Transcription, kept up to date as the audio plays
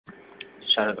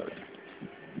Saragad.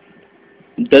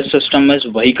 This system is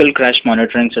vehicle crash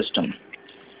monitoring system.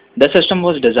 The system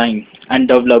was designed and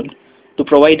developed to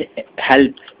provide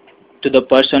help to the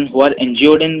person who are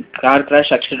injured in car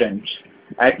crash accidents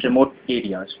at remote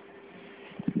areas.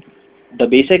 The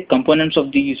basic components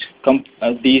of this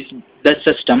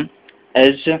system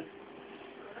is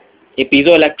a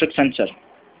piezoelectric sensor,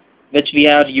 which we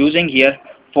are using here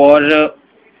for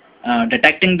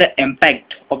detecting the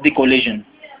impact of the collision.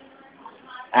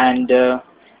 And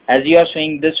as you are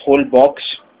seeing this whole box,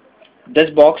 this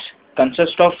box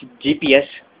consists of GPS,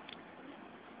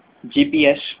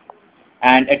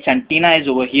 and its antenna is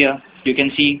over here. You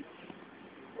can see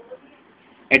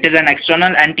it is an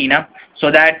external antenna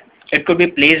so that it could be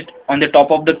placed on the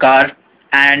top of the car,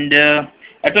 and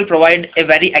it will provide a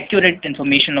very accurate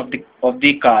information of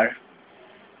the car.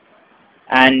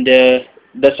 And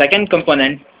the second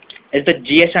component is the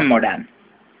GSM modem.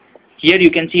 Here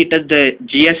you can see it is the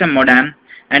GSM modem,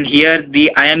 and here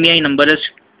the IMEI number is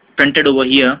printed over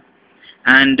here,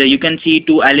 and you can see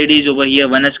two LEDs over here.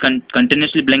 One is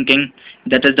continuously blinking,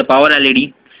 that is the power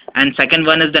LED, and second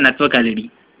one is the network LED.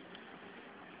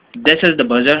 This is the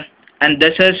buzzer, and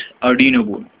this is Arduino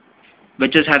board,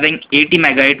 which is having 80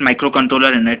 MHz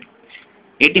microcontroller in it.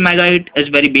 80 MHz is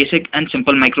very basic and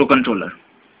simple microcontroller.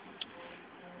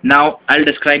 Now I'll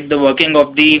describe the working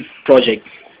of the project.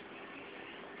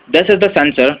 This is the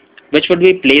sensor which would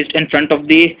be placed in front of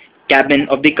the cabin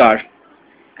of the car,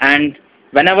 and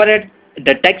whenever it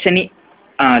detects any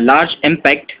large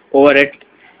impact over it,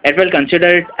 it will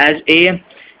consider it as a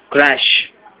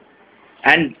crash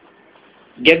and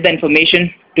give the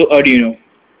information to Arduino.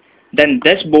 Then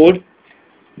this board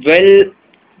will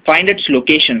find its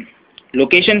location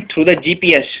through the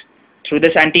GPS, through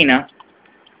this antenna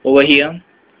over here.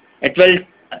 It will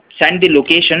send the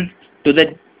location to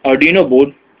the Arduino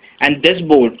board, and this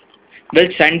board will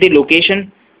send the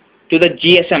location to the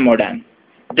GSM modem.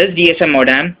 This GSM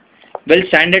modem will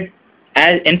send it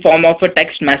as in form of a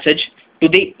text message to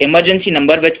the emergency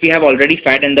number which we have already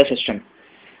fed in the system.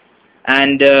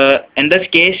 And in this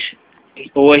case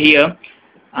over here,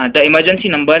 the emergency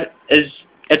number is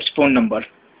its phone number.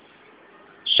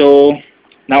 So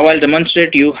now I'll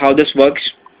demonstrate you how this works.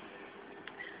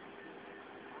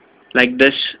 Like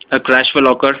this, a crash will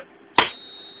occur.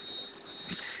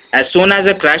 As soon as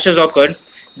a crash has occurred,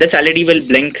 this LED will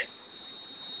blink,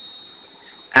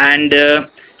 and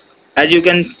as you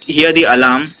can hear the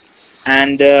alarm,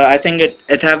 and I think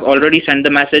it have already sent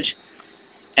the message,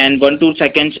 and 1-2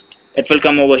 seconds it will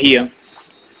come over here.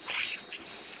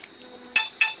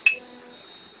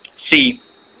 See,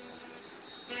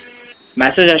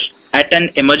 message at an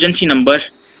emergency number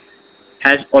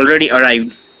has already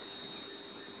arrived,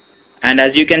 and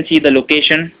as you can see the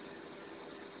location.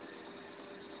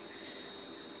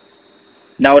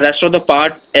 Now rest of the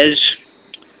part is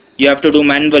you have to do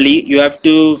manually. You have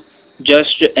to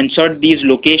just insert these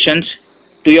locations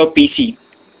to your PC.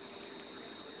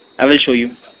 I will show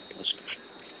you.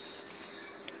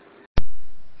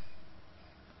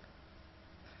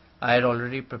 I had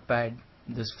already prepared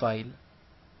this file.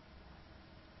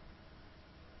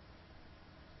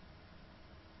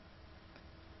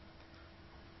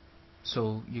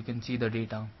 So you can see the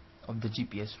data of the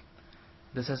GPS.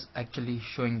 This is actually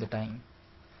showing the time.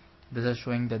 This is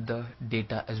showing that the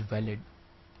data is valid.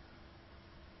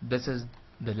 This is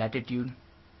the latitude,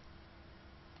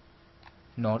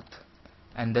 north,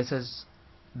 and this is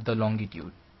the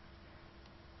longitude,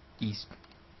 east.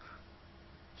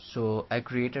 So I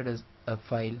created a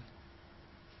file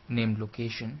named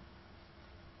location,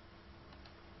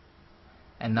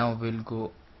 and now we'll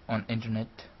go on internet.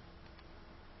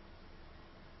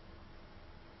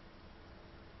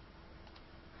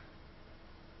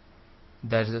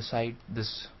 There is a site,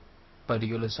 this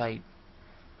particular site,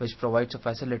 which provides a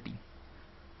facility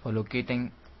for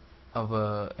locating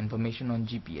our information on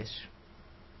GPS.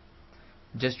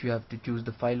 Just you have to choose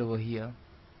the file over here,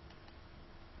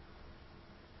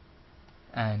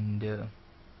 and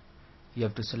you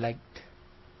have to select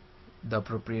the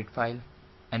appropriate file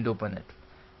and open it.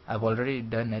 I've already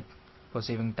done it for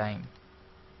saving time.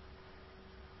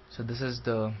 So this is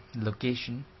the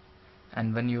location,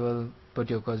 and when you will put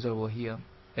your cursor over here,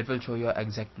 it will show your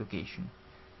exact location.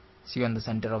 See on the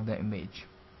center of the image,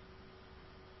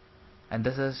 and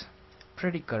this is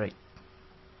pretty correct.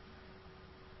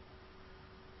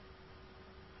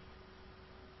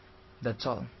 That's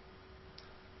all.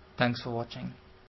 Thanks for watching.